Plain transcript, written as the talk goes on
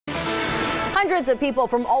Hundreds of people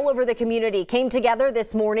from all over the community came together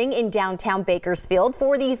this morning in downtown Bakersfield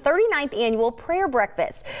for the 39th Annual Prayer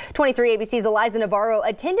Breakfast. 23 ABC's Eliza Navarro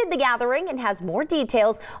attended the gathering and has more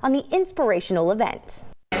details on the inspirational event.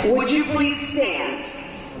 Would you please stand?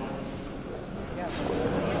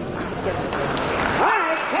 All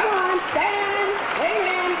right, come on, stand.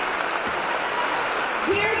 Amen.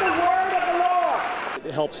 Hear the word of the Lord.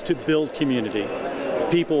 It helps to build community.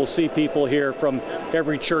 People see people here from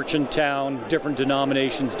every church in town, different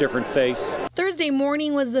denominations, different faiths. Thursday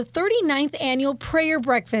morning was the 39th Annual Prayer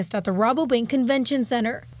Breakfast at the Rabobank Convention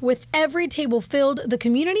Center. With every table filled, the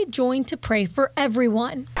community joined to pray for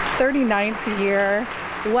everyone. 39th year.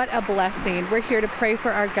 What a blessing. We're here to pray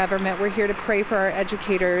for our government. We're here to pray for our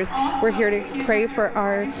educators. We're here to pray for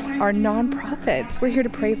our nonprofits. We're here to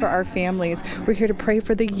pray for our families. We're here to pray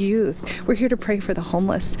for the youth. We're here to pray for the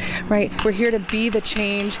homeless, right? We're here to be the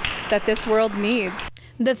change that this world needs.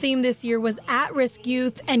 The theme this year was at-risk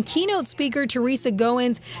youth, and keynote speaker Teresa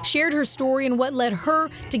Goins shared her story and what led her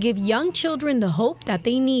to give young children the hope that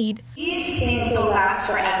they need. These things will last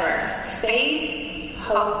forever: faith,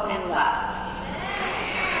 hope, and love.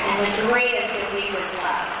 And the greatest of these is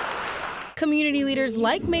love. Community leaders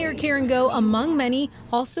like Mayor Karen Go, among many,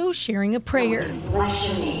 also sharing a prayer. Bless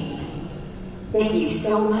your name. Thank you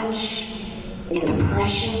so much. In the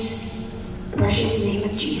precious, precious name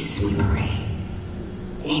of Jesus we pray.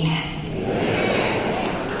 Amen.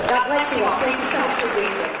 God bless you all. Thank you so much for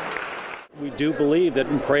being here. We do believe that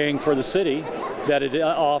in praying for the city, that it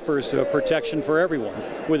offers protection for everyone,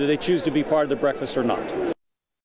 whether they choose to be part of the breakfast or not.